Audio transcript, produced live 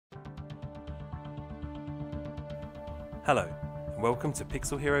Hello, and welcome to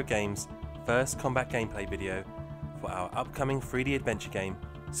Pixel Hero Games' first combat gameplay video for our upcoming 3D adventure game,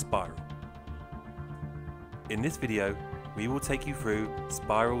 Spyral. In this video, we will take you through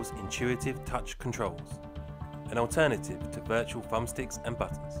Spyral's intuitive touch controls, an alternative to virtual thumbsticks and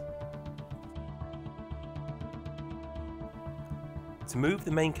buttons. To move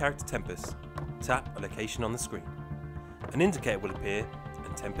the main character Tempest, tap a location on the screen. An indicator will appear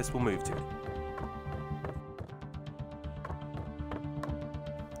and Tempest will move to it.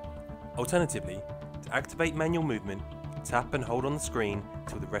 Alternatively, to activate manual movement, tap and hold on the screen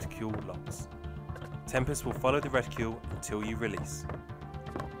till the reticule locks. Tempest will follow the reticule until you release.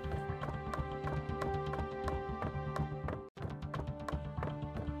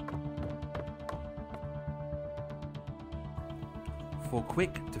 For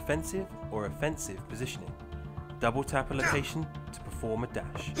quick defensive or offensive positioning, double tap a location to perform a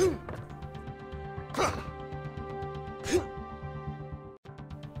dash.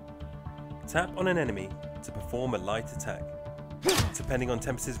 Tap on an enemy to perform a light attack. Depending on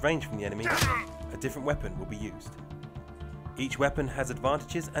Tempest's range from the enemy, a different weapon will be used. Each weapon has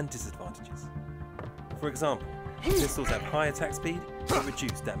advantages and disadvantages. For example, pistols have high attack speed but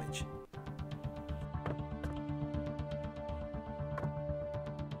reduced damage.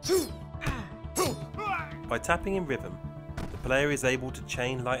 By tapping in rhythm, the player is able to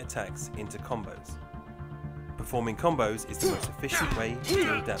chain light attacks into combos. Performing combos is the most efficient way to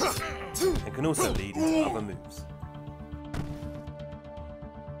deal damage, and can also lead into other moves.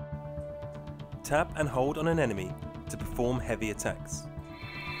 Tap and hold on an enemy to perform heavy attacks.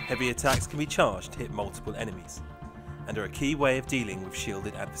 Heavy attacks can be charged to hit multiple enemies, and are a key way of dealing with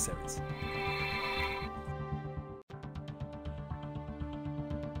shielded adversaries.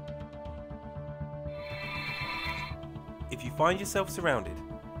 If you find yourself surrounded,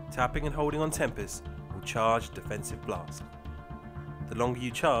 tapping and holding on Tempest will charge Defensive Blast. The longer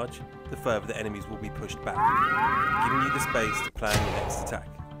you charge, the further the enemies will be pushed back, giving you the space to plan your next attack.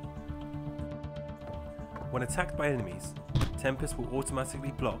 When attacked by enemies, Tempest will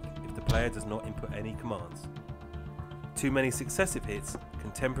automatically block if the player does not input any commands. Too many successive hits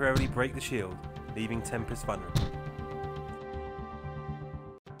can temporarily break the shield, leaving Tempest vulnerable.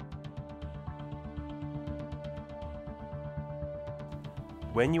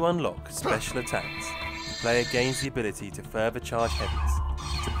 When you unlock special attacks, the player gains the ability to further charge heavies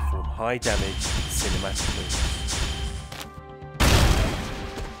to perform high damage cinematic moves.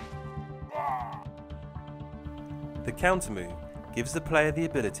 The counter move gives the player the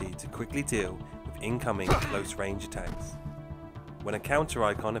ability to quickly deal with incoming close range attacks. When a counter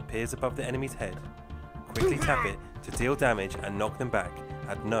icon appears above the enemy's head, quickly tap it to deal damage and knock them back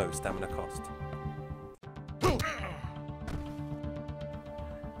at no stamina cost.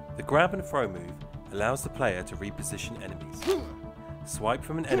 The grab and throw move allows the player to reposition enemies. Swipe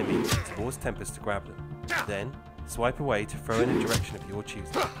from an enemy towards Tempest to grab them, then swipe away to throw in a direction of your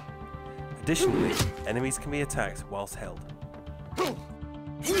choosing. Additionally, enemies can be attacked whilst held.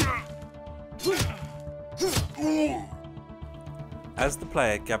 As the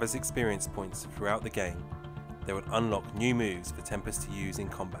player gathers experience points throughout the game, they will unlock new moves for Tempest to use in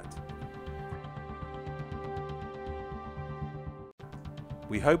combat.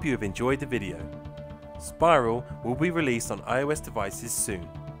 We hope you have enjoyed the video. Spyral will be released on iOS devices soon.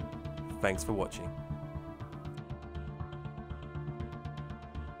 Thanks for watching.